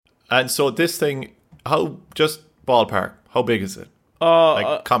And so this thing, just ballpark, how big is it?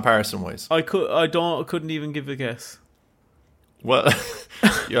 Comparison wise. I couldn't even give a guess. Well,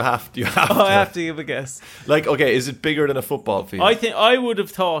 you have to. I have to give a guess. Like, okay, is it bigger than a football field? I think I would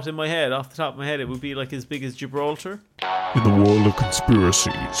have thought in my head, off the top of my head, it would be like as big as Gibraltar. In the world of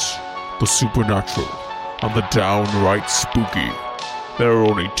conspiracies, the supernatural, and the downright spooky, there are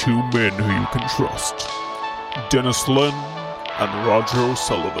only two men who you can trust. Dennis Lynn and Roger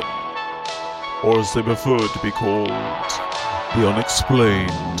O'Sullivan. Or as they prefer to be called, the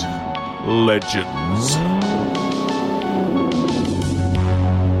Unexplained Legends.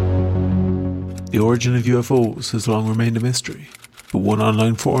 The origin of UFOs has long remained a mystery, but one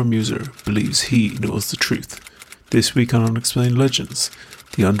online forum user believes he knows the truth. This week on Unexplained Legends,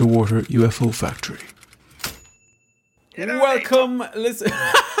 the underwater UFO factory.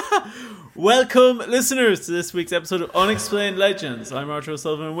 Welcome, listeners, to this week's episode of Unexplained Legends. I'm Roger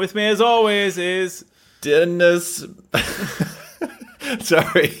O'Sullivan, and with me, as always, is Dennis.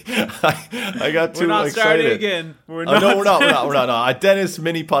 Sorry, I got too excited. We're not starting again. We're not. Dennis,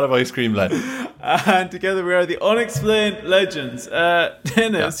 mini pot of ice cream, lad. And together we are the Unexplained Legends.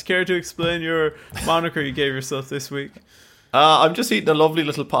 Dennis, care to explain your moniker you gave yourself this week? I'm just eating a lovely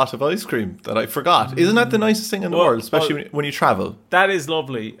little pot of ice cream that I forgot. Isn't that the nicest thing in the world, especially when you travel? That is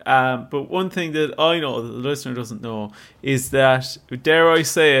lovely. But one thing that I know that the listener doesn't know is that, dare I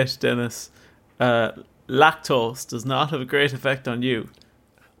say it, Dennis, lactose does not have a great effect on you.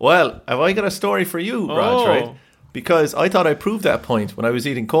 Well, have I got a story for you, Raj, right? Because I thought I proved that point when I was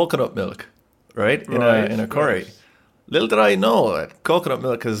eating coconut milk, right? In a curry. Right. Little did I know that coconut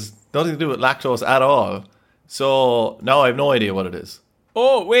milk has nothing to do with lactose at all. So now I have no idea what it is.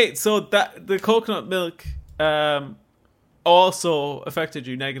 Oh, wait. So that the coconut milk also affected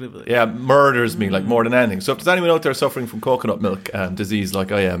you negatively? Yeah, murders me like more than anything. So if there's anyone out there suffering from coconut milk disease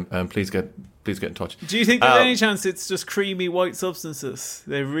like I am, please get in touch. Do you think there's any chance it's just creamy white substances?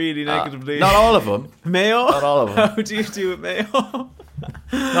 They really negatively... Not all of them. Mayo? Not all of them. How do you do with mayo?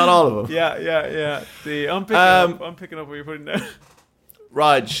 Not all of them. Yeah. I'm picking up what you're putting down.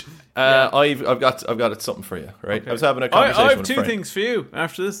 Raj, I've got something for you, right? Okay. I was having a conversation with a friend. I have two things for you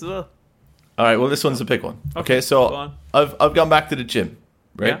after this as well. All right, well, this one's a big one. Okay, so I've gone back to the gym,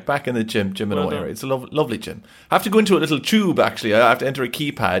 right? Yeah. Back in the gym in a way, right? It's a lovely gym. I have to go into a little tube, actually. I have to enter a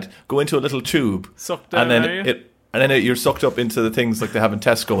keypad, go into a little tube. Suck down, and then you're sucked up into the things like they have in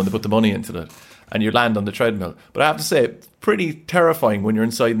Tesco when they put the money into it, and you land on the treadmill. But I have to say, it's pretty terrifying when you're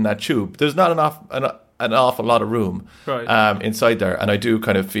inside in that tube. There's not an awful lot of room inside there, and I do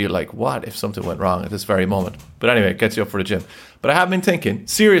kind of feel like, what if something went wrong at this very moment? But anyway, it gets you up for the gym. But I have been thinking,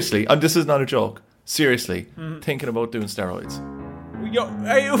 seriously, and this is not a joke, seriously, thinking about doing steroids. Are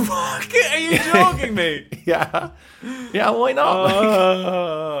you joking me? Yeah, why not?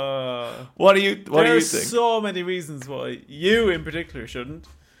 What do you think? There's so many reasons why you in particular shouldn't.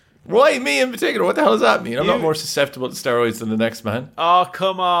 Why me in particular? What the hell does that mean? I'm not more susceptible to steroids than the next man. Oh,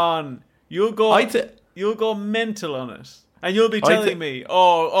 come on. You'll go mental on it. And you'll be telling me,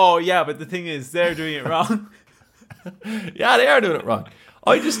 yeah, but the thing is, they're doing it wrong. Yeah, they are doing it wrong.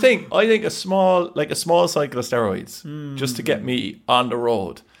 I think a small cycle of steroids just to get me on the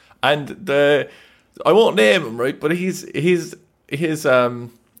road. And I won't name him, right? But his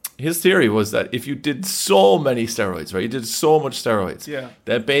theory was that if you did so many steroids, right? You did so much steroids,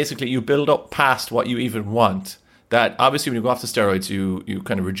 that basically you build up past what you even want. That obviously when you go off the steroids, you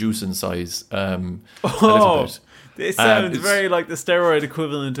kind of reduce in size a little bit. It sounds very like the steroid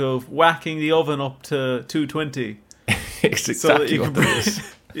equivalent of whacking the oven up to 220. It's exactly what it is.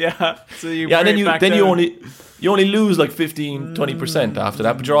 Yeah. So then you only lose like 15-20% after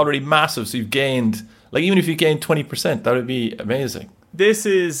that, but you're already massive. So you've gained, like, even if you gained 20%, that would be amazing. This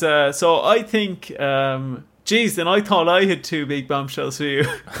is so I think. Geez, then I thought I had two big bombshells for you.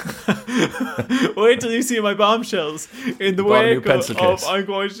 Wait till you see my bombshells in the wake of I'm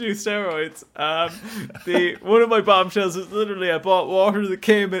going to do steroids. One of my bombshells was literally I bought water that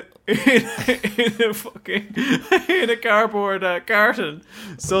came in a cardboard carton.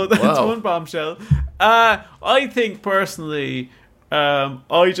 So that's one bombshell. I think personally,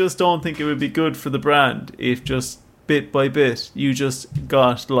 I just don't think it would be good for the brand if just bit by bit you just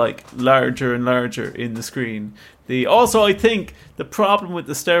got like larger and larger in the screen. Also I think the problem with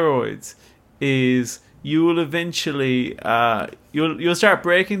the steroids is you will eventually you'll start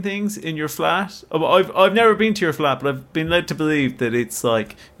breaking things in your flat. I've never been to your flat, but I've been led to believe that it's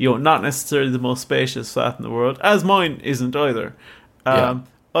like, not necessarily the most spacious flat in the world, as mine isn't either.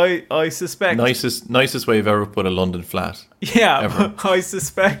 I suspect nicest way you've ever put a London flat. Yeah, ever. I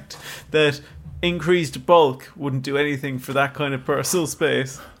suspect that increased bulk wouldn't do anything for that kind of personal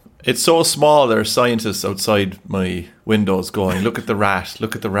space. It's so small. There are scientists outside my windows going, "Look at the rat!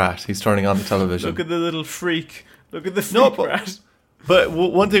 Look at the rat! He's turning on the television. Look at the little freak! Look at the freak rat!" But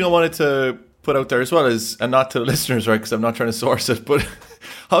one thing I wanted to put out there as well is, and not to the listeners, right? Because I'm not trying to source it, but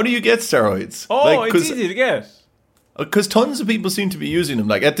how do you get steroids? Oh, it's easy to get. Because tons of people seem to be using them.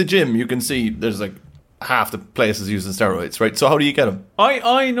 Like at the gym, you can see there's like half the places using steroids, right? So how do you get them?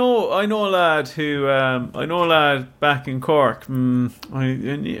 I know a lad who back in Cork. I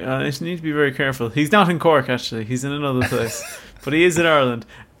need to be very careful. He's not in Cork actually. He's in another place, but he is in Ireland,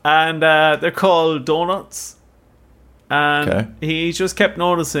 and they're called donuts. And he just kept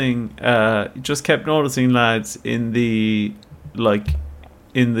noticing lads in the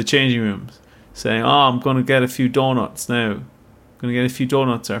changing rooms saying, "Oh, I'm going to get a few donuts now. I'm going to get a few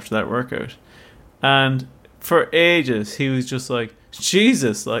donuts after that workout." And for ages, he was just like,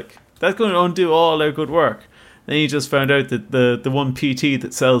 "Jesus, like that's going to undo all their good work." And he just found out that the one PT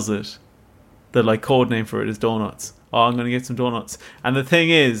that sells it, the like code name for it is donuts. Oh, I'm going to get some donuts. And the thing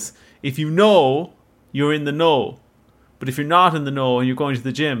is, if you know, you're in the know. But if you're not in the know and you're going to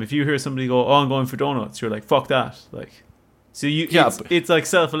the gym, if you hear somebody go, "Oh, I'm going for donuts," you're like, "Fuck that!" Like, so it's like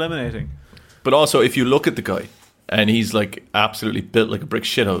self-eliminating. But also, if you look at the guy and he's like absolutely built like a brick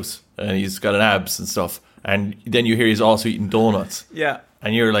shithouse, and he's got an abs and stuff, and then you hear he's also eating donuts. Yeah.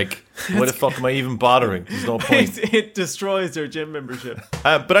 And you're like, why the fuck am I even bothering? There's no point. It destroys their gym membership.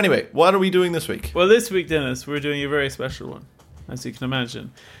 But anyway, what are we doing this week? Well, this week, Dennis, we're doing a very special one, as you can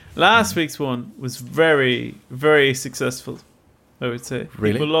imagine. Last week's one was very, very successful, I would say.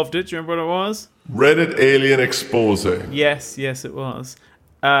 Really? People loved it. Do you remember what it was? Reddit alien expose. Yes, it was.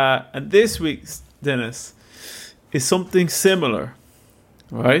 And this week's, Dennis, is something similar,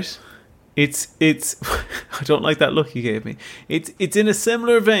 right? It's I don't like that look you gave me. It's in a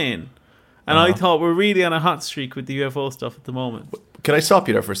similar vein, and I thought we're really on a hot streak with the UFO stuff at the moment. Can I stop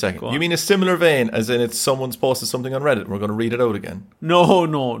you there for a second? You mean a similar vein, as in it's someone's posted something on Reddit and we're going to read it out again? No.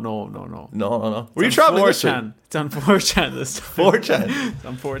 No. Were you traveling this week? It's on 4chan this time. 4chan? It's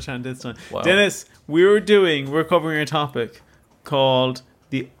on 4chan this time. Wow. Dennis, we're covering a topic called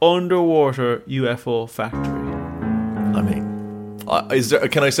the underwater UFO factory. I mean,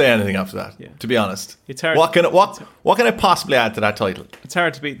 can I say anything after that? Yeah. To be honest, it's hard. What can I possibly add to that title? It's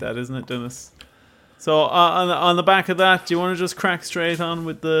hard to beat that, isn't it, Dennis? So on the back of that, do you want to just crack straight on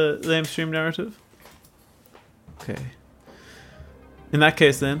with the lamestream narrative? Okay. In that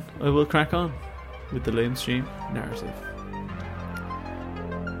case, then I will crack on with the lamestream narrative.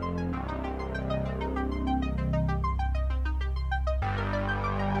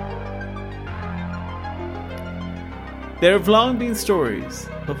 There have long been stories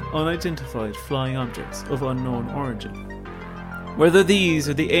of unidentified flying objects of unknown origin. Whether these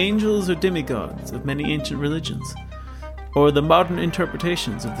are the angels or demigods of many ancient religions, or the modern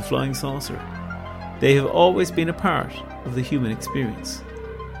interpretations of the flying saucer, they have always been a part of the human experience.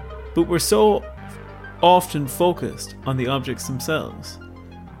 But we're so often focused on the objects themselves,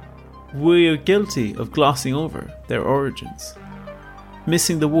 we are guilty of glossing over their origins,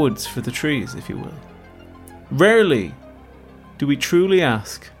 missing the woods for the trees, if you will. Rarely do we truly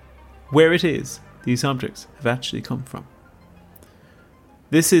ask where it is these objects have actually come from.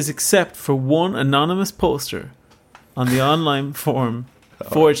 This is except for one anonymous poster on the online forum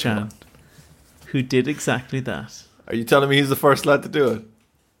 4chan who did exactly that. Are you telling me he's the first lad to do it?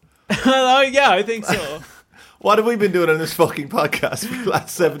 Yeah, I think so. What have we been doing on this fucking podcast for the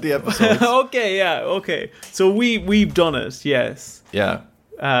last 70 episodes? Okay. So we've done it, yes. Yeah.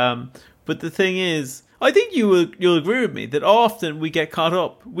 But the thing is, I think you'll agree with me that often we get caught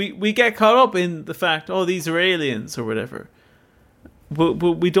up. We get caught up in the fact, oh, these are aliens or whatever. But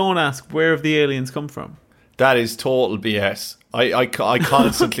we don't ask where have the aliens come from. That is total BS. I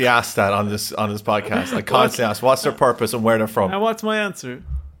constantly ask that on this podcast. I constantly ask what's their purpose and where they're from. And what's my answer?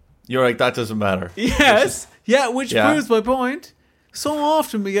 You're like, that doesn't matter. Yes. Which proves my point. So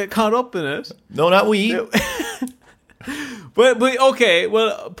often we get caught up in it. No, not we. But okay,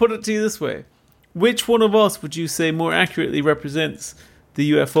 well, put it to you this way. Which one of us would you say more accurately represents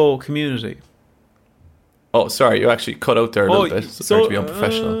the UFO community? Oh, sorry, you actually cut out there a little bit. Sorry to be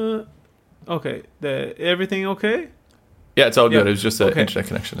unprofessional. Okay, everything okay? Yeah, it's all good. It was just an internet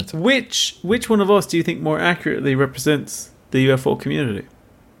connection. It's Which one of us do you think more accurately represents the UFO community?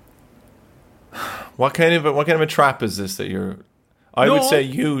 What kind of a trap is this that you're? I would say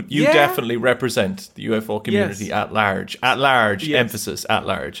you definitely represent the UFO community at large. At large, emphasis at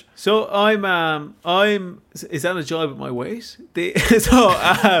large. So I'm. Is that a jibe at my weight?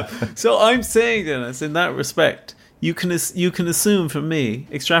 So I'm saying, Dennis, in that respect, you can assume from me,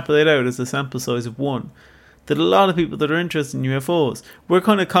 extrapolate out as a sample size of 1, that a lot of people that are interested in UFOs, we're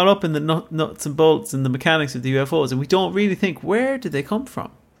kind of caught up in the nuts and bolts and the mechanics of the UFOs, and we don't really think, where did they come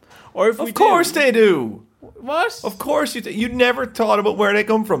from? Or if of course they do. What? Of course you never thought about where they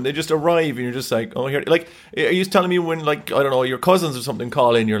come from. They just arrive and you're just like, oh, here. Like, are you telling me when, like, I don't know, your cousins or something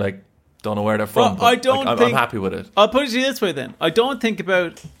call in, you're like, don't know where they're from. Well, I don't like, think... I'm happy with it. I'll put it to you this way then. I don't think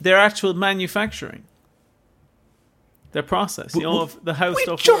about their actual manufacturing. Their process. You know, of the how we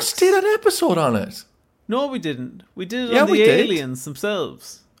stuff just works. did an episode on it. No, we didn't. We did it on the aliens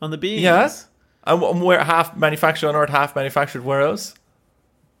themselves. On the beings. Yeah. And where half manufactured on Earth, half manufactured where else?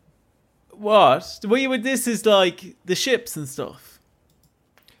 What? This is like the ships and stuff.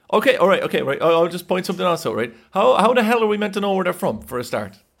 Okay, all right, okay, right. I'll just point something else out, right? How the hell are we meant to know where they're from for a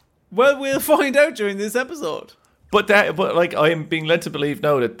start? Well, we'll find out during this episode. But like, I am being led to believe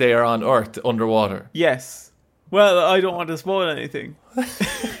now that they are on Earth underwater. Yes. Well, I don't want to spoil anything.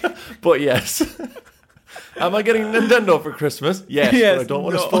 But yes. Am I getting Nintendo for Christmas? Yes, but I don't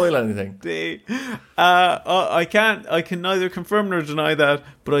want to spoil anything. I can neither confirm nor deny that,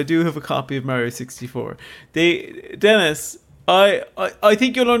 but I do have a copy of Mario 64. Dennis, I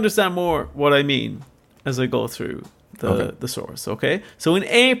think you'll understand more what I mean as I go through the source, okay? So in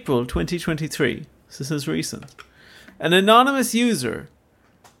April 2023, so this is recent, an anonymous user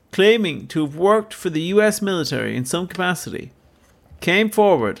claiming to have worked for the US military in some capacity came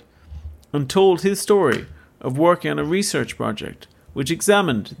forward and told his story of working on a research project which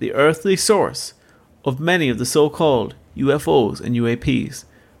examined the earthly source of many of the so-called UFOs and UAPs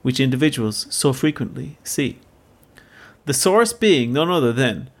which individuals so frequently see. The source being none other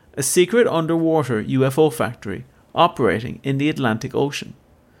than a secret underwater UFO factory operating in the Atlantic Ocean,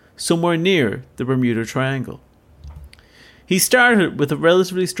 somewhere near the Bermuda Triangle. He started with a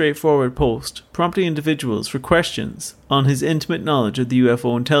relatively straightforward post, prompting individuals for questions on his intimate knowledge of the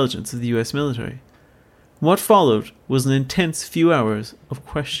UFO intelligence of the US military. What followed was an intense few hours of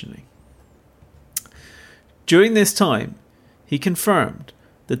questioning. During this time, he confirmed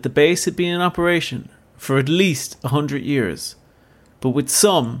that the base had been in operation for at least 100 years, but with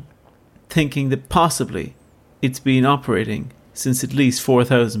some thinking that possibly it's been operating since at least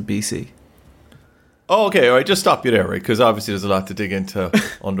 4000 BC. Oh, okay, all right, just stop you there, right? Because obviously there's a lot to dig into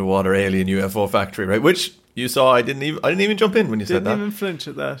underwater alien UFO factory, right? Which you saw, I didn't even jump in when you said that. Didn't even flinch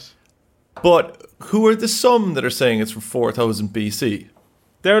at that. But who are the some that are saying it's from 4000 BC?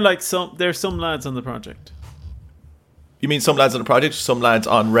 There's some lads on the project. You mean some lads on the project, or some lads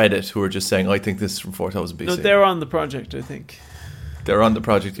on Reddit who are just saying, I think this is from 4000 BC? No, they're on the project, I think. They're on the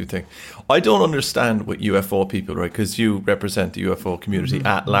project, you think? I don't understand with UFO people, right? Because you represent the UFO community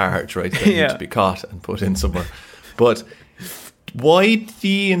at large, right? They need to be caught and put in somewhere. But why do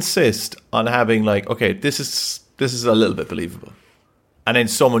you insist on having, like, okay, this is a little bit believable, and then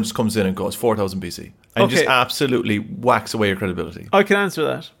someone just comes in and goes 4000 BC and just absolutely whacks away your credibility? I can answer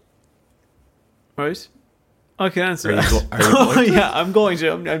that. Right? I can answer that. Are you going to? Yeah, I'm going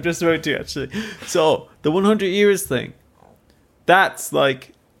to. I'm just about to, actually. So, the 100 years thing, that's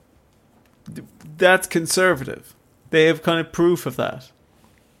conservative. They have kind of proof of that.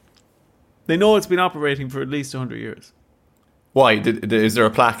 They know it's been operating for at least 100 years. Why? Is there a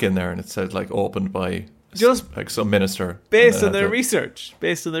plaque in there and it says, like, opened by just like some minister? Based on their research.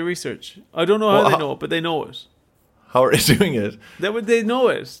 I don't know how they know it, but they know it. How are they doing it? They know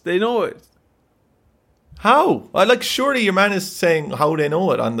it. They know it. How? Surely your man is saying how they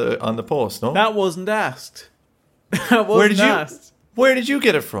know it on the post, no? That wasn't asked. That wasn't asked. Where did you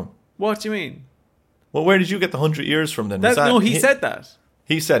get it from? What do you mean? Well, where did you get the 100 years from then? He said that.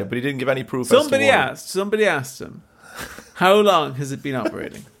 He said it, but he didn't give any proof. Somebody asked him, how long has it been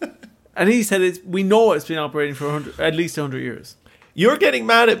operating? And he said, we know it's been operating for at least 100 years. You're getting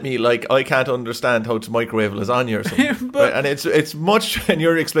mad at me like I can't understand how to microwave lasagna or something. Right? And it's much, and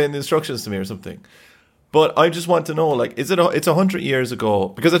you're explaining the instructions to me or something. But I just want to know, like, it's 100 years ago?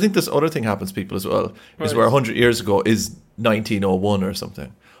 Because I think this other thing happens to people as well, is where 100 years ago is 1901 or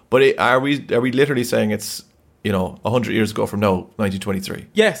something. But are we literally saying it's, 100 years ago from now, 1923?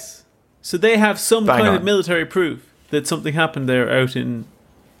 Yes. So they have some kind of military proof that something happened there out in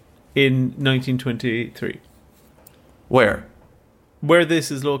 1923. Where? Where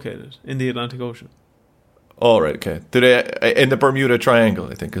this is located, in the Atlantic Ocean. Oh, right, okay. In the Bermuda Triangle,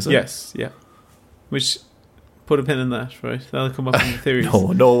 I think, is it? Yes, yeah. Which, put a pin in that, right? That'll come up in the theories.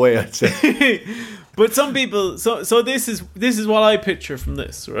 No way, I'd say. But some people, so this is what I picture from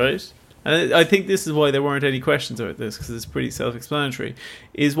this, right? And I think this is why there weren't any questions about this, because it's pretty self-explanatory.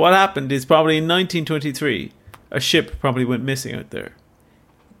 Is what happened is probably in 1923, a ship probably went missing out there.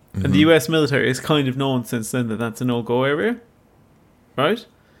 Mm-hmm. And the US military has kind of known since then that that's a no-go area, right?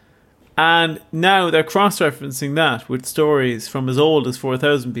 And now they're cross-referencing that with stories from as old as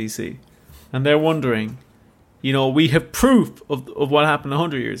 4000 BC. And they're wondering, we have proof of what happened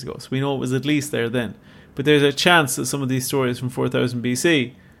 100 years ago, so we know it was at least there then. But there's a chance that some of these stories from 4000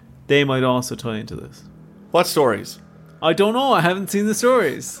 BC, they might also tie into this. What stories? I don't know. I haven't seen the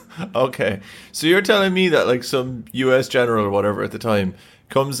stories. Okay. So you're telling me that like some US general or whatever at the time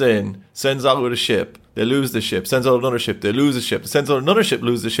comes in, sends out with a ship, they lose the ship, sends out another ship, they lose the ship, sends out another ship,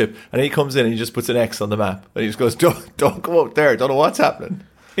 lose the ship, and then he comes in and he just puts an X on the map. And he just goes, don't go out there, don't know what's happening.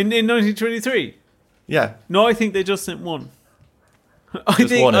 In 1923? Yeah. No, I think they just sent one. I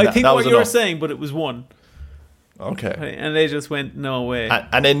think that what you were saying, but it was one. Okay. Right, and they just went, no way.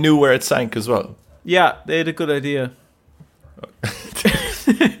 And they knew where it sank as well. Yeah, they had a good idea.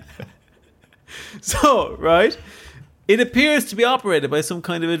 So, right, it appears to be operated by some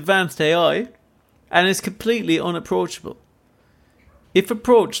kind of advanced AI and is completely unapproachable. If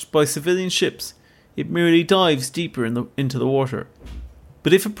approached by civilian ships, it merely dives deeper into the water.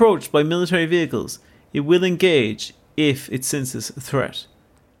 But if approached by military vehicles, it will engage if it senses a threat.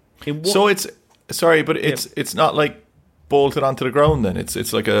 So it's not like bolted onto the ground then.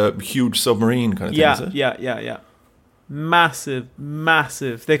 It's like a huge submarine kind of thing, is it? Yeah.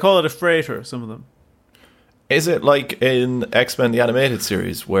 Massive. They call it a freighter, some of them. Is it like in X-Men the animated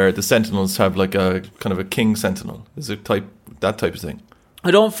series where the Sentinels have like a kind of a king sentinel? Is it that type of thing?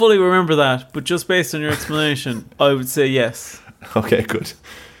 I don't fully remember that, but just based on your explanation, I would say yes. Okay, good.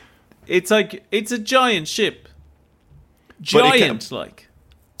 It's a giant ship. But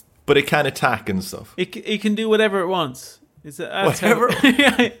it can attack and stuff. It can do whatever it wants. Whatever?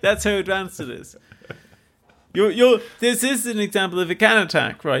 That's how advanced it is. This is an example of it can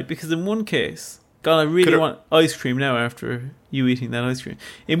attack, right? Because in one case, God, I really want ice cream now after you eating that ice cream.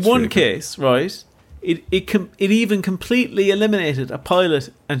 In one case, right, it even completely eliminated a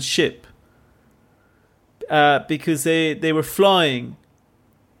pilot and ship because they were flying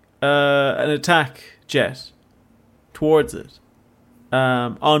an attack jet towards it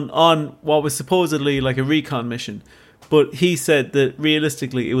on what was supposedly like a recon mission, but he said that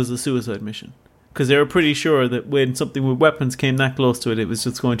realistically it was a suicide mission. Because they were pretty sure that when something with weapons came that close to it, it was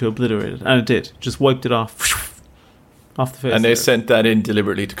just going to obliterate it. And it did. Just wiped it off the face. And they sent that in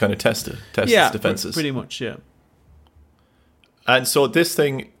deliberately to kind of test its defenses. Pretty much, yeah. And so this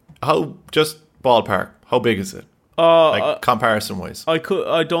thing, just ballpark, how big is it? Comparison-wise. I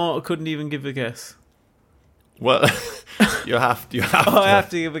couldn't even give a guess. Well, you have to. I have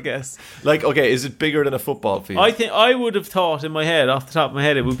to give a guess. Like, okay, is it bigger than a football field? I would have thought in my head, off the top of my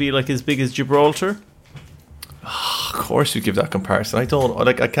head, it would be like as big as Gibraltar. Of course, you give that comparison. I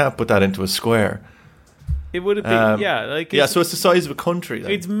can't put that into a square. It would have been, so it's the size of a country. Then.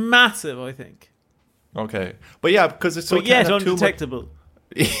 It's massive, I think. Okay, but yeah, because it's so undetectable.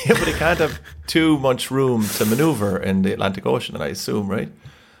 Yeah, but it can't have too much room to maneuver in the Atlantic Ocean, and I assume, right?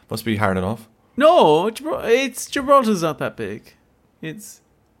 Must be hard enough. No, Gibraltar's not that big. It's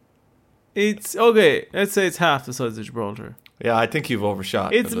okay. Let's say it's half the size of Gibraltar. Yeah, I think you've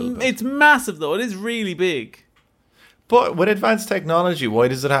overshot. It's massive though. It is really big. But with advanced technology, why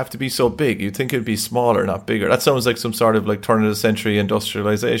does it have to be so big? You'd think it'd be smaller, not bigger. That sounds like some sort of like turn of the century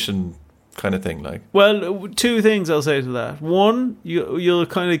industrialization kind of thing. Like, well, two things I'll say to that. One, you'll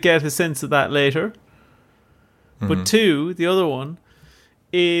kind of get a sense of that later. Mm-hmm. But two, the other one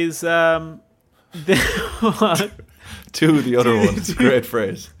is what? Two, the other one. It's a great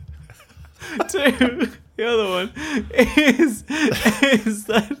phrase. Two, the other one is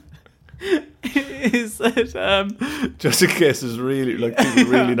that just in case there's really like people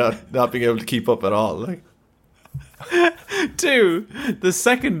really not being able to keep up at all. Like, two, the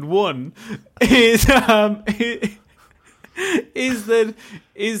second one is that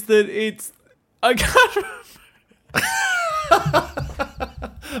it's I can't remember.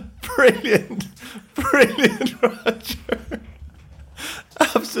 Brilliant, Roger.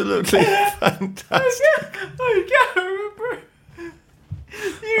 Absolutely fantastic. I can't remember.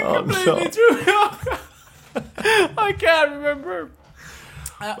 You completely threw me off. I can't remember.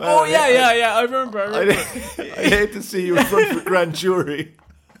 I remember. I hate to see you in front of a grand jury.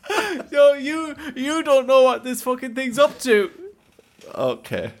 So you don't know what this fucking thing's up to.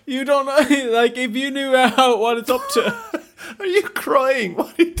 Okay. You don't know, like, if you knew what it's up to. Are you crying?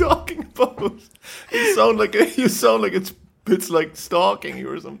 What are you talking about? You sound like it's like stalking you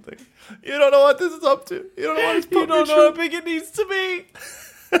or something. You don't know what this is up to. You don't know what it's You don't know how big it needs to be.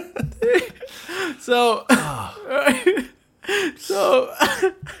 So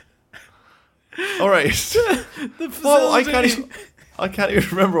all right. I can't even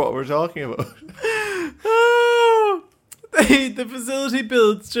remember what we're talking about. the facility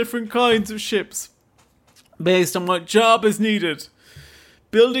builds different kinds of ships based on what job is needed,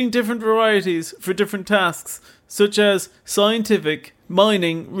 building different varieties for different tasks, such as scientific,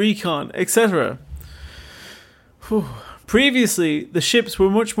 mining, recon, etc. Previously, the ships were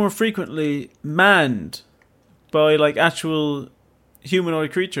much more frequently manned by actual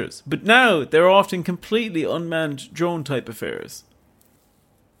humanoid creatures, but now they're often completely unmanned drone type affairs.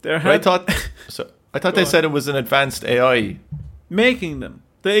 I thought they said it was an advanced AI making them.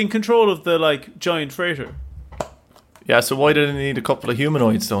 They're in control of the giant freighter. Yeah, so why did they need a couple of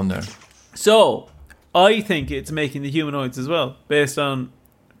humanoids down there? So I think it's making the humanoids as well, based on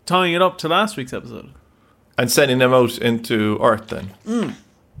tying it up to last week's episode. And sending them out into Earth then?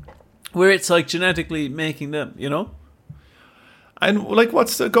 Where it's genetically making them, And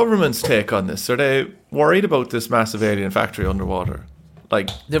what's the government's take on this? Are they worried about this massive alien factory underwater?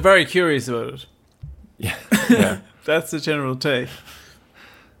 They're very curious about it. Yeah. That's the general take.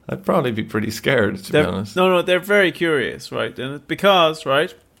 I'd probably be pretty scared, to be honest. No, they're very curious, right? And it's because,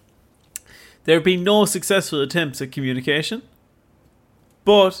 right, there have been no successful attempts at communication,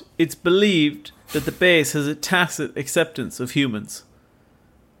 but it's believed that the base has a tacit acceptance of humans,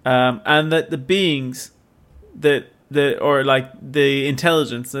 and that the beings the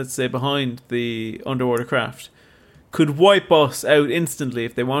intelligence, let's say, behind the underwater craft could wipe us out instantly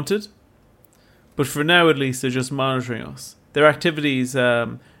if they wanted. But for now, at least, they're just monitoring us. Their activities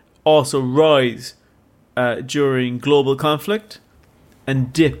also rise during global conflict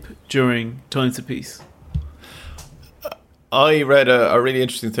and dip during times of peace. I read a really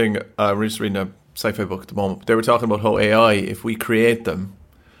interesting thing. We're just reading a sci-fi book at the moment. They were talking about how AI, if we create them,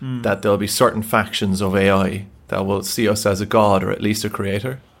 that there'll be certain factions of AI that will see us as a god or at least a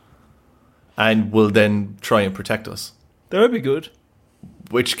creator, and will then try and protect us. That would be good.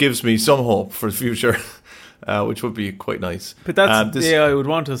 Which gives me some hope for the future, which would be quite nice. But that's the AI would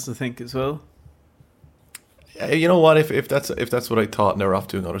want us to think as well. You know what? If that's what I thought, and they're off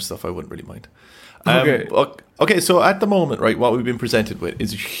doing other stuff, I wouldn't really mind. Okay. So at the moment, right, what we've been presented with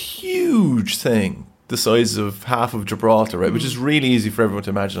is a huge thing, the size of half of Gibraltar, right, which is really easy for everyone to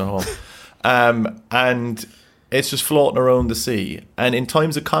imagine at home. And it's just floating around the sea. And in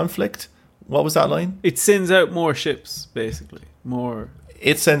times of conflict, what was that line? It sends out more ships, basically. More.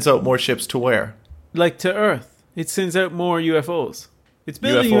 It sends out more ships to where? To Earth. It sends out more UFOs. It's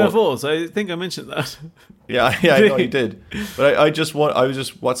building UFOs. I think I mentioned that. Yeah, I know you did. But I was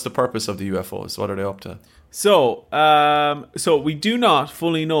just, what's the purpose of the UFOs? What are they up to? So we do not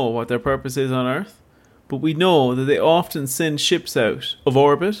fully know what their purpose is on Earth, but we know that they often send ships out of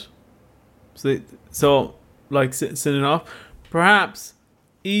orbit. Sending off. Perhaps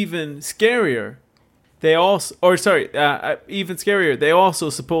even scarier, they also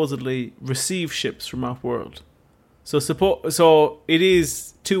supposedly receive ships from off-world. So it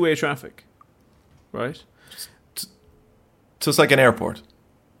is two-way traffic, right? So it's like an airport?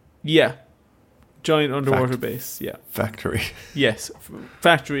 Yeah. Giant underwater base, yeah. Factory. Yes,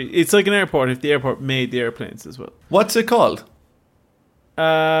 factory. It's like an airport if the airport made the airplanes as well. What's it called?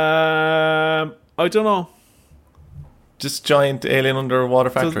 I don't know. Just giant alien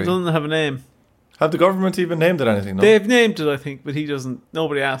underwater factory? It doesn't have a name. Have the government even named it anything? No? They've named it, I think, but he doesn't.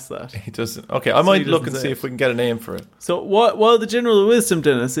 Nobody asked that. He doesn't. Okay, I might look and see if we can get a name for it. So, while the general wisdom,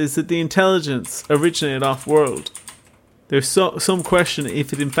 Dennis, is that the intelligence originated off-world, there's some question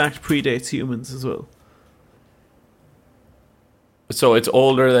if it in fact predates humans as well. So it's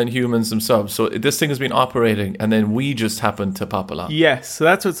older than humans themselves. So this thing has been operating, and then we just happen to pop along. Yes, so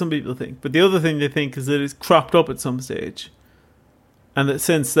that's what some people think. But the other thing they think is that it's cropped up at some stage, and that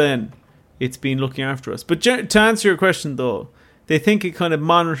since then it's been looking after us. But to answer your question, though, they think it kind of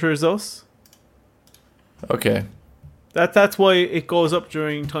monitors us. Okay. That's why it goes up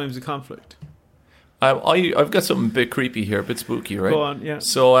during times of conflict. I've got something a bit creepy here, a bit spooky, right? Go on, yeah.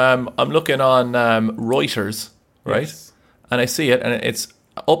 So I'm looking on Reuters, right? Yes. And I see it, and it's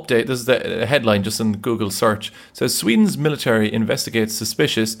update. This is the headline just in Google search. It says Sweden's military investigates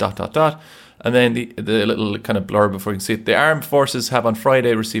suspicious ... And then the little kind of blurb before you can see it. The armed forces have on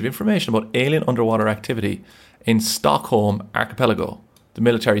Friday received information about alien underwater activity in Stockholm archipelago. The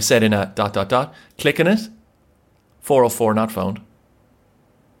military said in a ... Clicking it, 404 not found.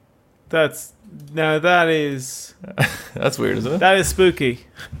 That is that's weird, isn't it? That is spooky.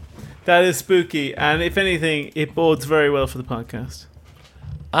 That is spooky, and if anything, it bodes very well for the podcast.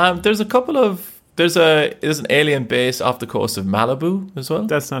 There's an alien base off the coast of Malibu as well.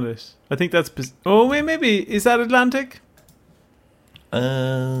 That's not it. I think that's. Oh wait, maybe is that Atlantic?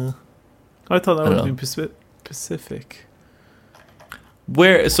 I thought that would have been Pacific.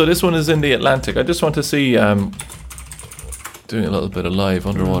 Where? So this one is in the Atlantic. I just want to see doing a little bit of live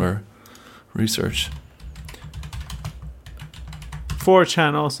underwater research.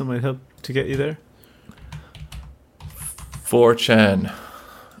 4chan also might help to get you there. 4chan.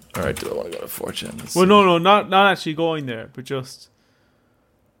 All right, do I want to go to 4chan? Let's Well, see. no, not actually going there, but just...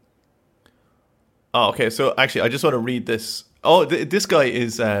 Oh, okay. So actually, I just want to read this. Oh, this guy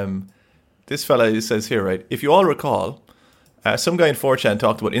is this fella says here, right? If you all recall, some guy in 4chan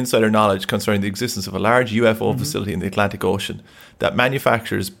talked about insider knowledge concerning the existence of a large UFO facility in the Atlantic Ocean that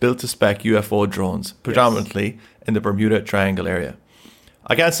manufactures built-to-spec UFO drones, predominantly in the Bermuda Triangle area.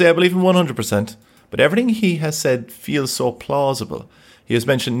 I can't say I believe him 100%, but everything he has said feels so plausible. He has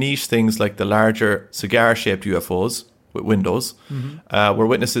mentioned niche things like the larger cigar-shaped UFOs with windows, where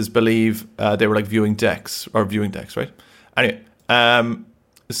witnesses believe they were like viewing decks, right? Anyway,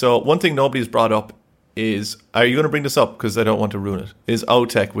 so one thing nobody's brought up is, are you going to bring this up? Because I don't want to ruin it. Is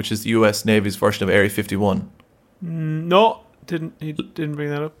OTEC, which is the US Navy's version of Area 51. No, he didn't bring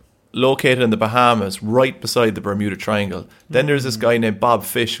that up. Located in the Bahamas, right beside the Bermuda Triangle. Then there's this guy named Bob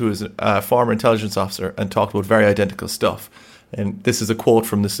Fish, who is a former intelligence officer and talked about very identical stuff. And this is a quote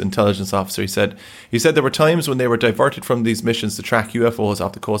from this intelligence officer. He said there were times when they were diverted from these missions to track UFOs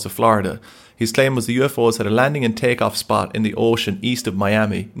off the coast of Florida. His claim was the UFOs had a landing and takeoff spot in the ocean east of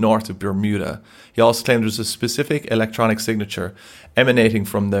Miami, north of Bermuda. He also claimed there was a specific electronic signature emanating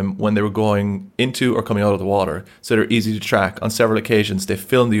from them when they were going into or coming out of the water, so they're easy to track. On several occasions, they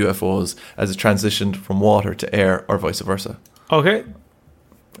filmed the UFOs as it transitioned from water to air, or vice versa. Okay.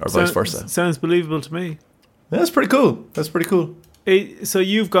 Or vice versa. Sounds believable to me. That's pretty cool. So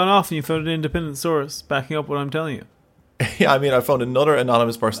you've gone off and you found an independent source backing up what I'm telling you. Yeah, I mean, I found another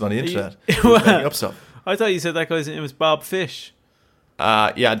anonymous person on the internet who's making up stuff. I thought you said that guy's name was Bob Fish.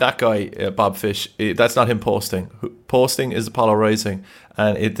 Yeah, that guy, Bob Fish, that's not him posting. Posting is Apollo Rising,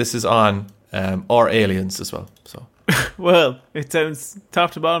 and this is on Our Aliens as well. So, well, it sounds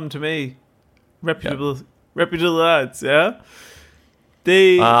top to bottom to me. Reputable lads, yeah?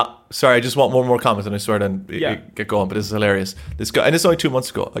 Sorry, I just want one more comment and I swear then get going, but this is hilarious. This guy, and it's only 2 months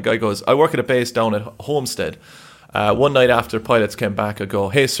ago, a guy goes, I work at a base down at Homestead. One night after pilots came back, I go,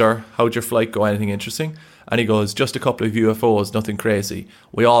 hey sir, how'd your flight go? Anything interesting? And he goes, just a couple of UFOs, nothing crazy.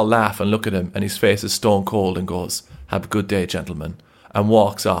 We all laugh and look at him and his face is stone cold and goes, have a good day, gentlemen, and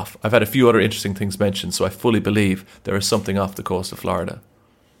walks off. I've had a few other interesting things mentioned, so I fully believe there is something off the coast of Florida.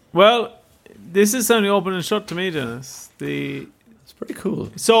 Well, this is sounding open and shut to me, Dennis. It's pretty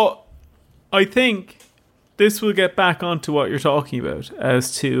cool. So, I think this will get back onto what you're talking about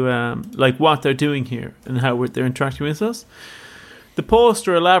as to like what they're doing here and how they're interacting with us. The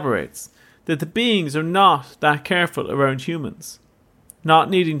poster elaborates that the beings are not that careful around humans, not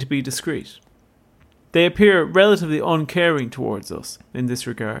needing to be discreet. They appear relatively uncaring towards us in this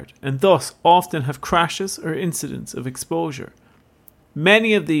regard, and thus often have crashes or incidents of exposure.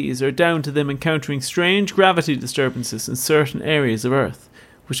 Many of these are down to them encountering strange gravity disturbances in certain areas of Earth,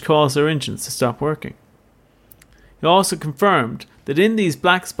 which cause their engines to stop working. He also confirmed that in these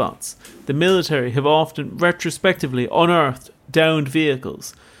black spots, the military have often retrospectively unearthed downed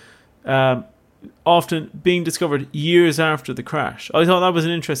vehicles, often being discovered years after the crash. I thought that was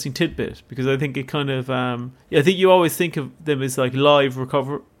an interesting tidbit because I think it kind of... I think you always think of them as like live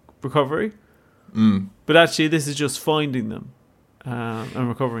recovery, but actually this is just finding them and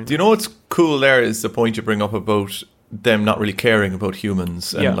recovering them. Do you know what's cool there is the point you bring up about them not really caring about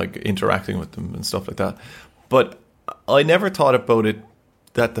humans and like interacting with them and stuff like that. But I never thought about it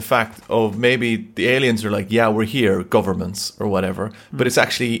that the fact of maybe the aliens are like, yeah, we're here, governments or whatever, but it's up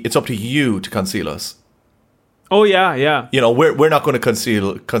to you to conceal us. Oh yeah. You know, we're not going to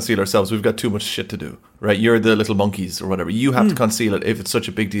conceal ourselves. We've got too much shit to do, right? You're the little monkeys or whatever. You have to conceal it if it's such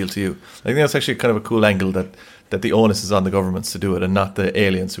a big deal to you. I think that's actually kind of a cool angle that the onus is on the governments to do it and not the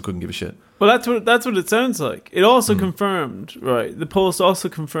aliens who couldn't give a shit. Well, that's what it sounds like. It also confirmed, right? The Post also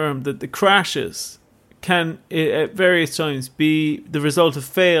confirmed that the crashes can at various times be the result of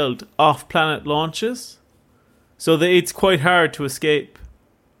failed off-planet launches, so that it's quite hard to escape,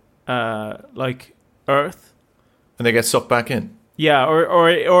 like Earth, and they get sucked back in. Yeah,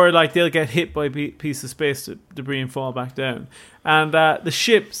 or like they'll get hit by a piece of space debris and fall back down. And the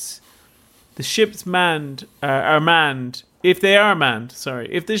ships manned are manned. If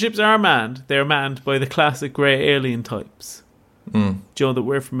the ships are manned, they're manned by the classic grey alien types, Joe, that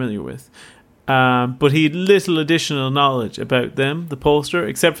we're familiar with. But he had little additional knowledge about them, the poster,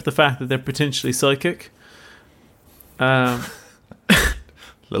 except for the fact that they're potentially psychic.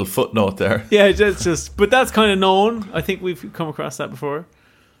 Little footnote there. Yeah, it's just, but that's kind of known. I think we've come across that before.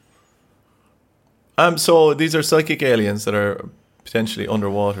 So these are psychic aliens that are potentially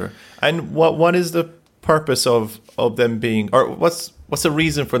underwater. And what is the purpose of them being, or what's the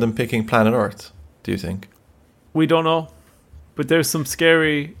reason for them picking planet Earth, do you think? We don't know, but there's some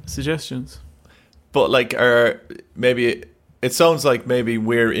scary suggestions. But like, maybe it sounds like maybe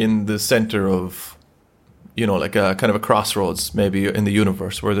we're in the center of, like a kind of a crossroads, maybe in the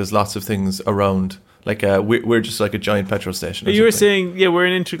universe where there's lots of things around. Like we're just like a giant petrol station. You were saying, we're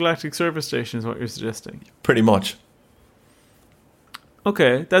an intergalactic service station, is what you're suggesting. Pretty much.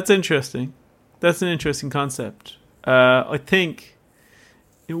 Okay, that's interesting. That's an interesting concept. I think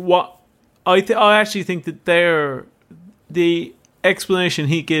I actually think that the explanation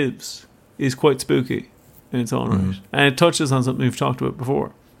he gives is quite spooky in its own right, and it touches on something we've talked about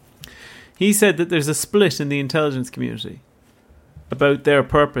before. He said that there's a split in the intelligence community about their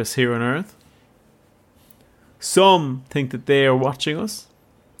purpose here on Earth. Some think that they are watching us,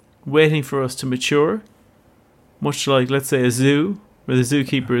 waiting for us to mature, much like, let's say, a zoo, where the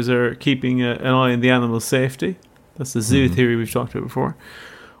zookeepers are keeping an eye on the animal's safety. That's the zoo theory we've talked about before.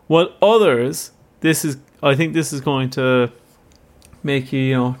 While others, I think this is going to make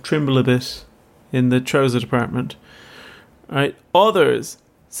you, tremble a bit in the trouser department. Right? Others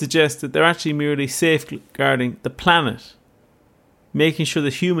suggest that they're actually merely safeguarding the planet, making sure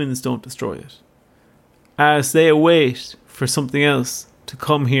that humans don't destroy it, as they await for something else to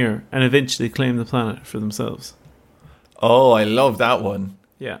come here and eventually claim the planet for themselves. Oh, I love that one.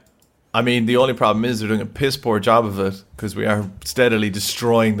 Yeah. I mean, the only problem is they're doing a piss poor job of it because we are steadily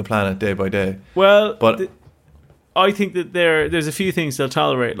destroying the planet day by day. Well, but I think that there's a few things they'll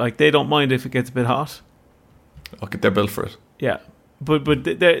tolerate. Like, they don't mind if it gets a bit hot. Okay, they're built for it. Yeah. But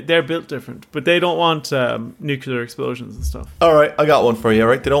they're built different. But they don't want nuclear explosions and stuff. All right, I got one for you,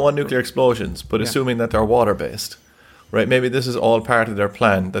 right? They don't want nuclear explosions, but assuming that they're water-based, right? Maybe this is all part of their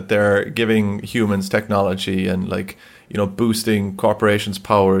plan, that they're giving humans technology and, like, boosting corporations'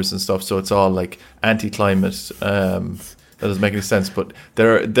 powers and stuff, so it's all, like, anti-climate. That doesn't make any sense, but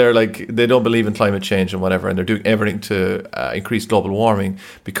they're like, they don't believe in climate change and whatever, and they're doing everything to increase global warming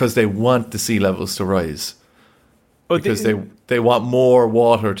because they want the sea levels to rise. Because they want more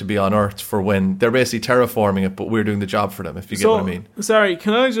water to be on Earth for when they're basically terraforming it, but we're doing the job for them. If you get what I mean. Sorry,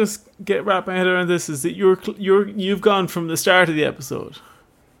 can I just wrap my head around this? Is that you've gone from the start of the episode,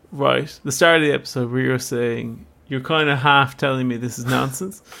 right? The start of the episode where you're saying you're kind of half telling me this is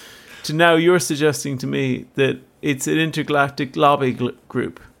nonsense, to now you're suggesting to me that it's an intergalactic lobby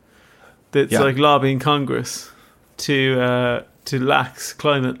group that's like lobbying Congress to lax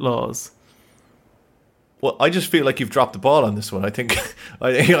climate laws. Well, I just feel like you've dropped the ball on this one. I think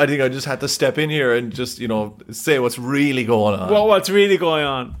I just had to step in here and just, say what's really going on. Well, what's really going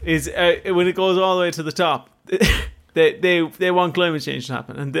on is when it goes all the way to the top, they want climate change to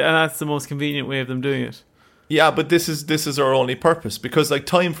happen, and that's the most convenient way of them doing it. Yeah, but this is our only purpose, because like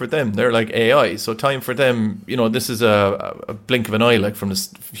time for them, they're like AI. So time for them, this is a blink of an eye, like from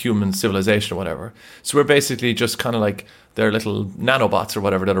this human civilization or whatever. So we're basically just kind of like their little nanobots or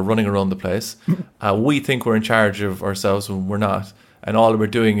whatever that are running around the place. We think we're in charge of ourselves when we're not. And all we're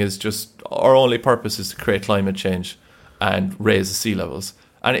doing is just, our only purpose is to create climate change and raise the sea levels.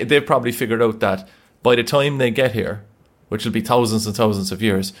 And they've probably figured out that by the time they get here, which will be thousands and thousands of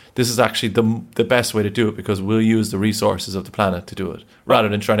years, this is actually the best way to do it, because we'll use the resources of the planet to do it, rather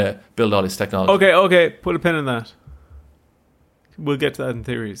than trying to build all this technology. Okay, put a pin in that. We'll get to that in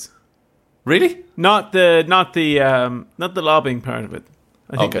theories. Really? Not the lobbying part of it.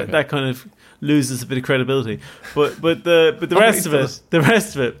 I think that kind of loses a bit of credibility. But the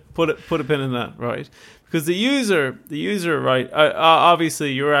rest of it, put a pin in that, right? Because the user, right?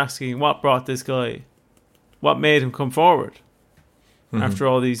 Obviously, you're asking what brought this guy. What made him come forward after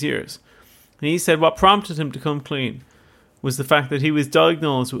all these years? And he said what prompted him to come clean was the fact that he was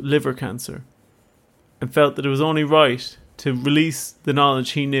diagnosed with liver cancer and felt that it was only right to release the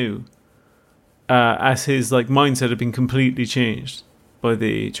knowledge he knew, as his mindset had been completely changed by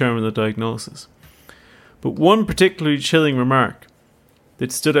the terminal diagnosis. But one particularly chilling remark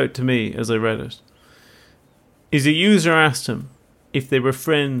that stood out to me as I read it is a user asked him if they were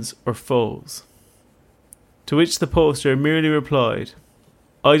friends or foes. To which the poster merely replied,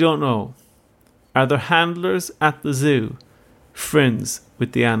 "I don't know. Are there handlers at the zoo friends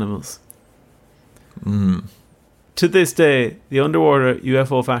with the animals?" To this day, the underwater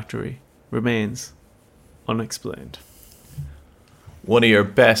UFO factory remains unexplained. One of your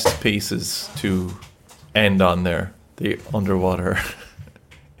best pieces to end on there. The underwater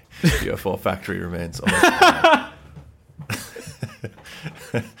UFO factory remains unexplained.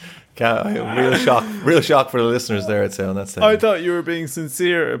 Real shock for the listeners there, I'd say, on that statement. I thought you were being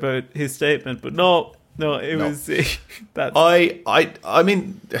sincere about his statement, but no, No, it was that. I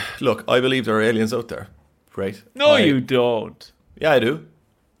mean, look, I believe there are aliens out there. Right? No, you don't. Yeah, I do.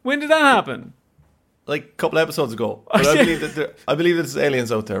 When did that happen? Like a couple episodes ago. But I believe that there's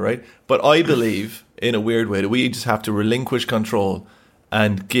aliens out there, right? But I believe, in a weird way, that we just have to relinquish control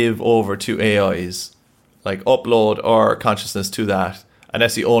and give over to AIs, like upload our consciousness to that, and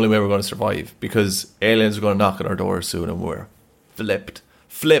that's the only way we're going to survive, because aliens are going to knock on our doors soon, and we're flipped.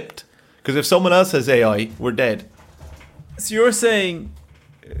 Because if someone else has AI, we're dead. So you're saying,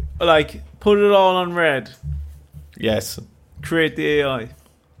 like, put it all on red. Yes. Create the AI.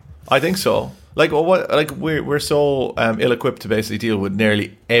 I think so. Like, well, what? Like, we're so ill-equipped to basically deal with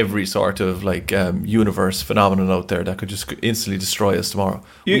nearly every sort of like universe phenomenon out there that could just instantly destroy us tomorrow.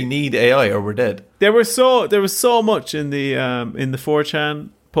 We need AI, or we're dead. There was so much in the 4chan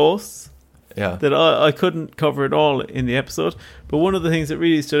posts. Yeah. That I couldn't cover it all in the episode. But one of the things that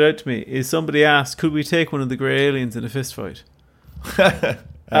really stood out to me is somebody asked, could we take one of the grey aliens in a fist fight?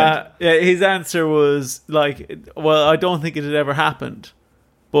 His answer was like, well, I don't think it had ever happened,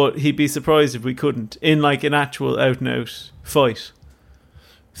 but he'd be surprised if we couldn't, in like an actual out and out fight.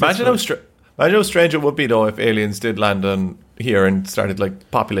 Imagine how strange it would be though if aliens did land on here and started like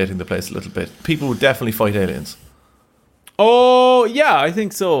populating the place a little bit. People would definitely fight aliens. Oh yeah, I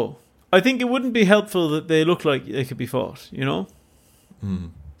think so. I think it wouldn't be helpful that they look like they could be fought, you know?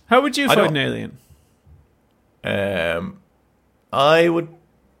 How would you fight an alien? I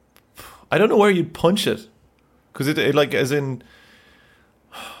don't know where you'd punch it, because it like, as in,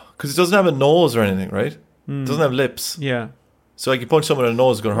 because it doesn't have a nose or anything, right? It doesn't have lips. Yeah. So like, you punch someone in the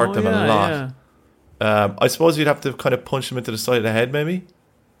nose, it's going to hurt them a lot. Yeah. I suppose you'd have to kind of punch them into the side of the head, maybe.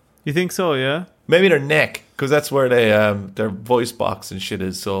 You think so? Yeah. Maybe their neck, because that's where they their voice box and shit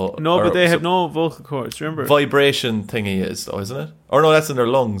is. So but they have no vocal cords. Remember, vibration thingy is though, isn't it? Or no, that's in their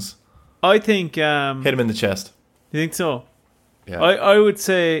lungs. I think hit them in the chest. You think so? Yeah. I would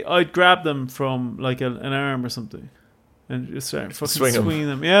say I'd grab them from like an arm or something, and just start fucking swinging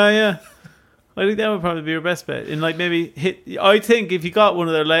them. Yeah. I think that would probably be your best bet. And like maybe hit. I think if you got one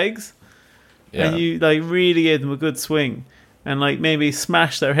of their legs, and you like really gave them a good swing, and like maybe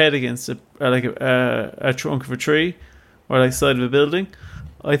smash their head against a trunk of a tree or like side of a building,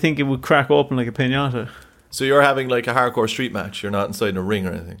 I think it would crack open like a piñata. So you're having like a hardcore street match. You're not inside a ring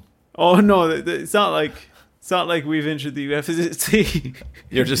or anything. Oh no, it's not like we've entered the UFC.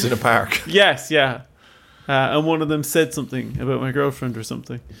 You're just in a park. Yes, yeah. And one of them said something about my girlfriend or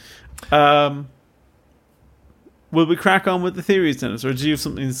something. Will we crack on with the theories, Dennis, or do you have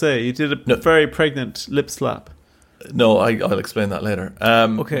something to say? You did a very pregnant lip slap. No, I'll explain that later.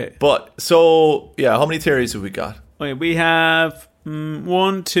 Okay. But, so, yeah, how many theories have we got? Okay, we have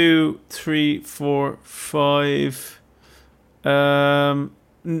 1, 2, 3, 4, 5. Actually,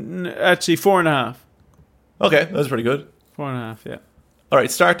 4.5. Okay, that's pretty good. 4.5, yeah. All right,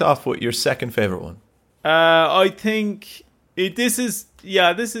 start off with your second favourite one. I think this is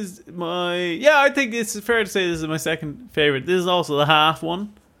my... Yeah, I think it's fair to say this is my second favourite. This is also the half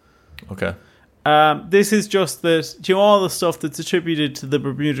one. Okay. This is just that, do you know all the stuff that's attributed to the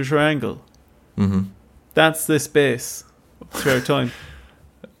Bermuda Triangle? Mm-hmm. That's this base throughout time.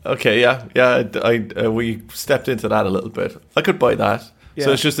 Okay, yeah. We stepped into that a little bit. I could buy that. Yeah.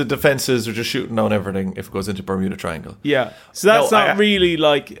 So it's just the defences are just shooting down everything if it goes into Bermuda Triangle. Yeah. So that's not really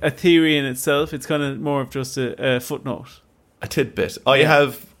like a theory in itself. It's kind of more of just a footnote. A tidbit. I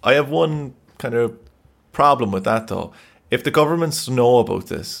have one kind of problem with that though. If the governments know about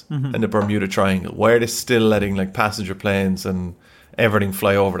this in the Bermuda Triangle, why are they still letting like passenger planes and everything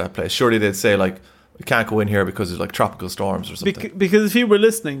fly over that place? Surely they'd say like, we can't go in here because there's like tropical storms or something. Because if you were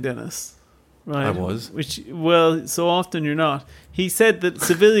listening, Dennis, right? I was. So often you're not. He said that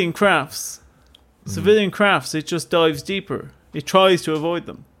civilian crafts, it just dives deeper. It tries to avoid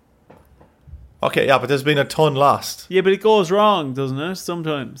them. Okay, yeah, but there's been a ton lost. Yeah, but it goes wrong, doesn't it?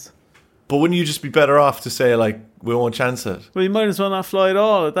 Sometimes. But wouldn't you just be better off to say, like, we won't chance it? Well, you might as well not fly at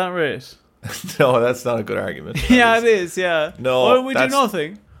all at that rate. No, that's not a good argument. Yeah, it is, yeah. No, why don't we do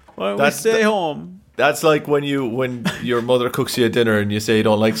nothing? Why don't we stay home? That's like when your mother cooks you a dinner and you say you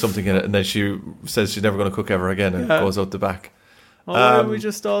don't like something in it, and then she says she's never going to cook ever again and goes out the back. Why don't we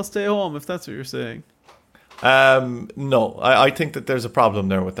just all stay home, if that's what you're saying? No, I think that there's a problem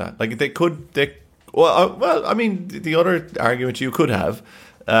there with that. Like, I mean, the other argument you could have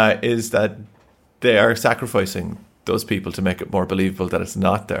is that they are sacrificing those people to make it more believable that it's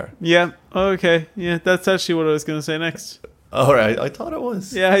not there. Yeah, okay. Yeah, that's actually what I was going to say next. All right, I thought it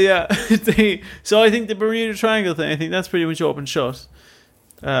was. Yeah. So I think the Bermuda Triangle thing, I think that's pretty much open shut.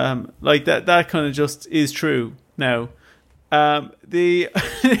 Like that kind of just is true now. The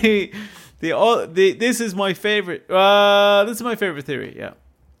This is my favorite. This is my favorite theory. Yeah,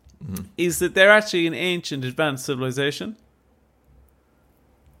 is that they're actually an ancient advanced civilization.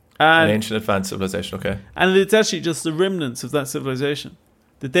 An ancient advanced civilization, okay. And it's actually just the remnants of that civilization.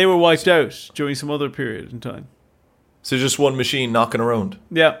 That they were wiped out during some other period in time. So just one machine knocking around.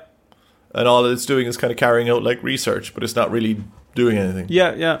 Yeah. And all it's doing is kind of carrying out like research, but it's not really doing anything.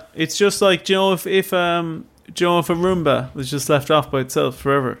 Yeah. It's just like, if a Roomba was just left off by itself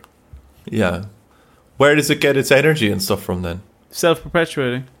forever. Yeah. Where does it get its energy and stuff from then?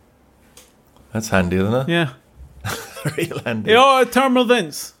 Self-perpetuating. That's handy, isn't it? Yeah. Real handy. Thermal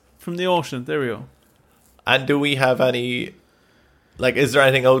vents from the ocean. There we go. And do we have any... Like, is there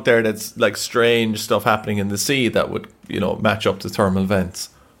anything out there that's like strange stuff happening in the sea that would, match up to thermal vents?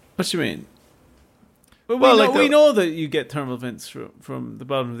 What do you mean? But we know that you get thermal vents from the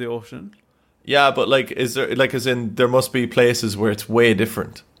bottom of the ocean. Yeah, but like, is there there must be places where it's way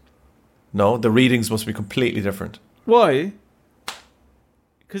different. No, the readings must be completely different. Why?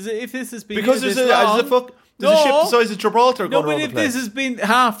 Because if this has been there's a ship the size of Gibraltar going around the place. No, but if this has been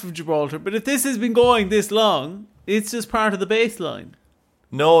half of Gibraltar, but if this has been going this long, it's just part of the baseline.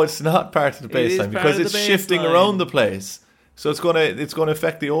 No, it's not part of the baseline because it's shifting around the place. So it's going to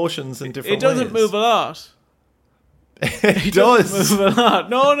affect the oceans in different ways. It doesn't move a lot. It does. Doesn't move a lot.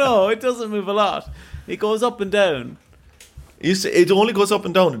 No, it doesn't move a lot. It goes up and down. It only goes up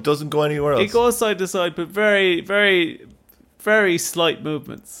and down. It doesn't go anywhere else. It goes side to side, but very, very, very slight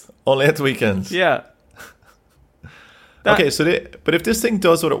movements. Only at the weekends. Yeah. Okay, but if this thing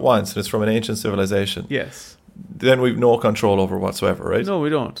does what it wants and it's from an ancient civilization, yes, then we've no control over whatsoever, right? No, we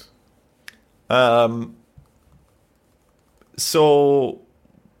don't. So,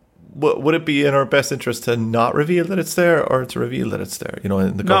 would it be in our best interest to not reveal that it's there, or to reveal that it's there?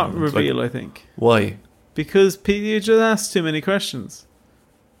 In the not reveal, I think. Why? Because you just ask too many questions.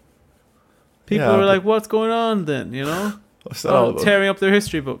 People are like, "What's going on?" Then what's that all about? Tearing up their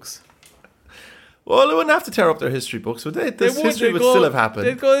history books. Well, they wouldn't have to tear up their history books, would they? History would still have happened.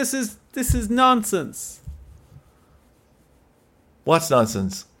 They'd go, "This is nonsense." What's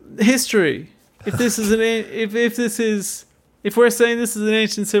nonsense? History. If we're saying this is an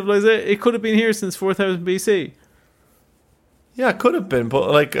ancient civilization, it could have been here since 4000 BC. Yeah, it could have been,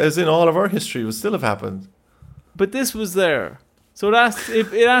 but like, as in all of our history would still have happened. But this was there, so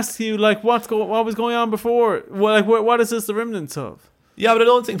it asks you like, what was going on before? What is this the remnants of? Yeah, but I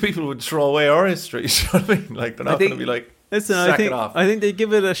don't think people would throw away our history. You know what I mean? Like, they're not going to be like, listen, sack it off. I think they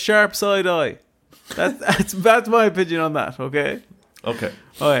give it a sharp side eye. That's my opinion on that. Okay. Okay.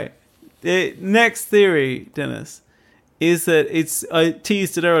 All right. The next theory, Dennis, is that I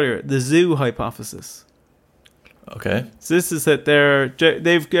teased it earlier, the zoo hypothesis. Okay. So this is that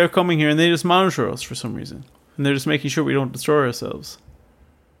they're coming here and they just monitor us for some reason, and they're just making sure we don't destroy ourselves.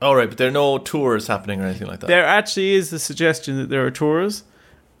 All right, but there are no tours happening or anything like that. There actually is the suggestion that there are tours,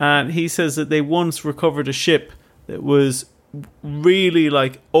 and he says that they once recovered a ship that was really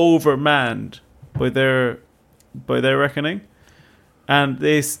like overmanned by their reckoning, and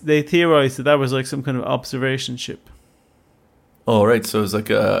they theorized that was like some kind of observation ship. Oh, right. So it was like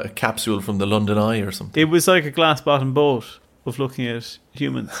a capsule from the London Eye or something. It was like a glass-bottom boat of looking at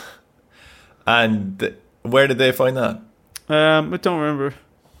humans. And where did they find that? I don't remember.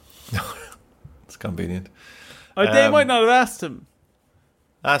 It's convenient. They might not have asked him.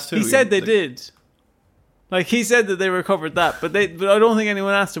 Asked who? He said they did. Like, he said that they recovered that, but I don't think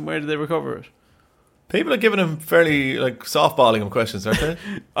anyone asked him where did they recover it. People are giving him fairly, like, softballing him questions, aren't they?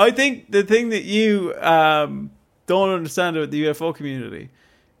 I think the thing that you don't understand about the UFO community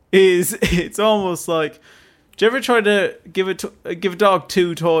is it's almost like, do you ever try to give a dog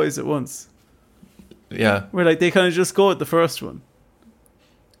two toys at once? Yeah. Where like they kind of just go at the first one,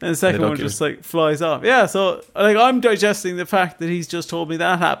 and the second one just like flies off. Yeah, so like I'm digesting the fact that he's just told me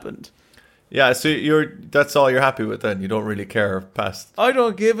that happened. Yeah, so that's all you're happy with then. You don't really care past. I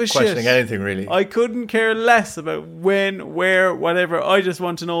don't give a questioning shit. Anything really. I couldn't care less about when, where, whatever. I just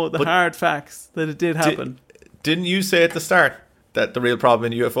want to know the hard facts that it did happen. Didn't you say at the start that the real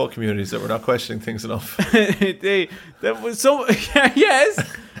problem in UFO communities is that we're not questioning things enough? That was so. Yes,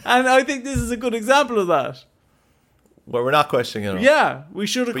 and I think this is a good example of that. Where we're not questioning enough. Yeah, we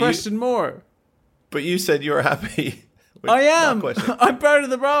should have questioned more. But you said you were happy. I am. I'm part of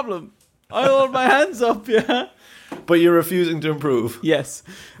the problem. I hold my hands up, yeah. But you're refusing to improve. Yes.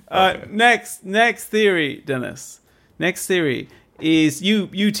 Okay. Next theory, Dennis. Next theory is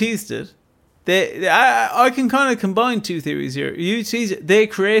you teased it. I can kind of combine two theories here. You teased it. They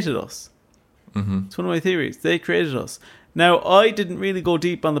created us. Mm-hmm. It's one of my theories. They created us. Now, I didn't really go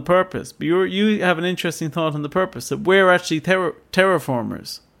deep on the purpose, but you have an interesting thought on the purpose, that we're actually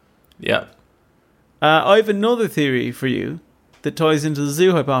terraformers. Yeah. I have another theory for you that ties into the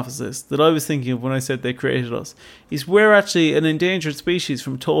zoo hypothesis that I was thinking of when I said they created us. Is we're actually an endangered species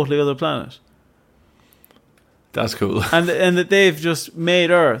from a totally other planet. That's cool. And that they've just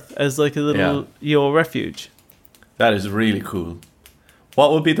made Earth as like a little refuge. That is really cool.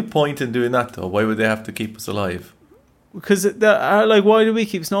 What would be the point in doing that, though? Why would they have to keep us alive? Because why do we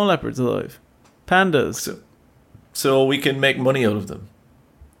keep snow leopards alive? Pandas. So we can make money out of them.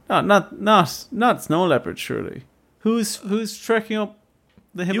 Not snow leopards, surely. Who's trekking up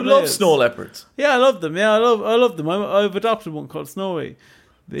the Himalayas? You love snow leopards. Yeah, I love them. Yeah, I love them. I've adopted one called Snowy.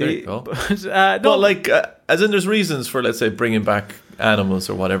 There you go. But as in, there's reasons for, let's say, bringing back animals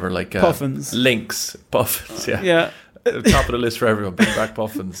or whatever, like puffins, lynx, puffins. Yeah, yeah. Top of the list for everyone. Bring back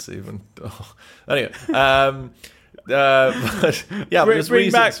puffins, even. Oh. Anyway, but there's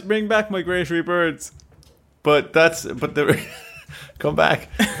reasons. Bring back migratory birds. But come back.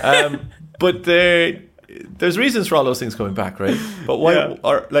 But there's reasons for all those things coming back, right? But why?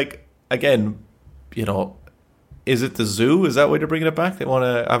 Or again, is it the zoo? Is that why they're bringing it back? They want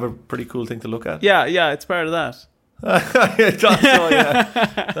to have a pretty cool thing to look at. Yeah, it's part of that.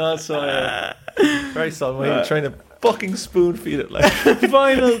 That's so very solid way you're trying to fucking spoon feed it.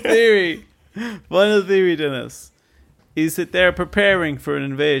 Final theory, Dennis, is that they're preparing for an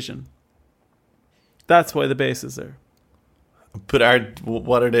invasion. That's why the base is there. But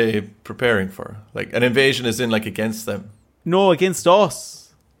what are they preparing for? Like an invasion is in against them? No, against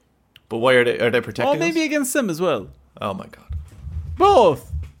us. But why are they protecting us? Maybe against them as well. Oh my god. Both.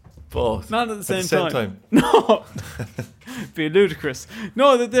 Not at the same time. No. Be ludicrous.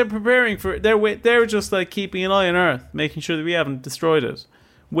 No, that they're preparing for. They're just keeping an eye on Earth, making sure that we haven't destroyed it,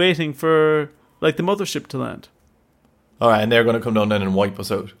 waiting for the mothership to land. All right, and they're going to come down then and wipe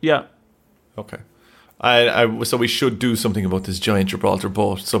us out. Yeah. Okay. So we should do something about this giant Gibraltar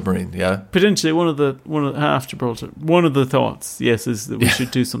boat submarine, yeah? Potentially one of the half Gibraltar. One of the thoughts, yes, is that we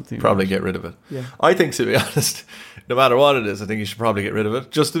should do something. Probably get rid of it. Yeah. I think, to be honest, no matter what it is, I think you should probably get rid of it,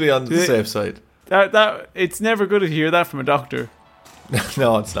 just to be on the safe side. That it's never good to hear that from a doctor.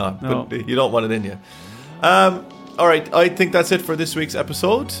 No, it's not. No. But you don't want it in you. All right, I think that's it for this week's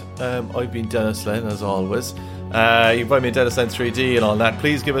episode. I've been Dennis Len, as always. You can find me at Dennis Len 3D and all that.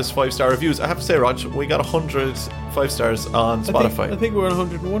 Please give us 5-star reviews. I have to say, Rog, we got 100 5-stars on Spotify. I think we're on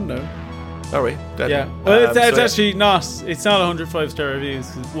 101 now. Are we? Yeah. Well, it's actually not. It's not 100 5-star reviews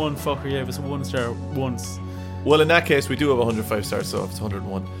because one fucker gave us a 1-star once. Well, in that case, we do have 105 stars, so it's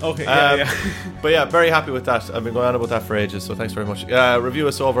 101. Okay, yeah. But yeah, very happy with that. I've been going on about that for ages, so thanks very much. Review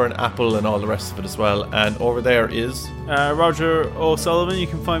us over on Apple and all the rest of it as well. And over there is... Roger O'Sullivan. You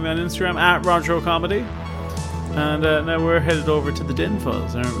can find me on Instagram at Roger O'Comedy. And now we're headed over to the Den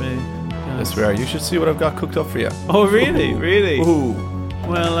Files, aren't we? Yes, we are. You should see what I've got cooked up for you. Oh, really? Really? Ooh.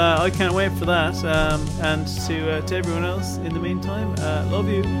 Well, I can't wait for that. And to everyone else, in the meantime, love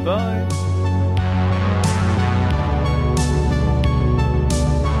you. Bye.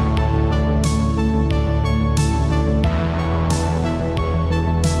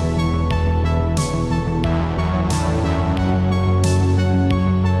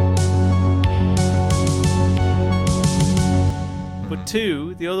 But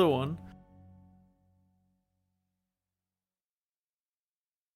 2, the other one,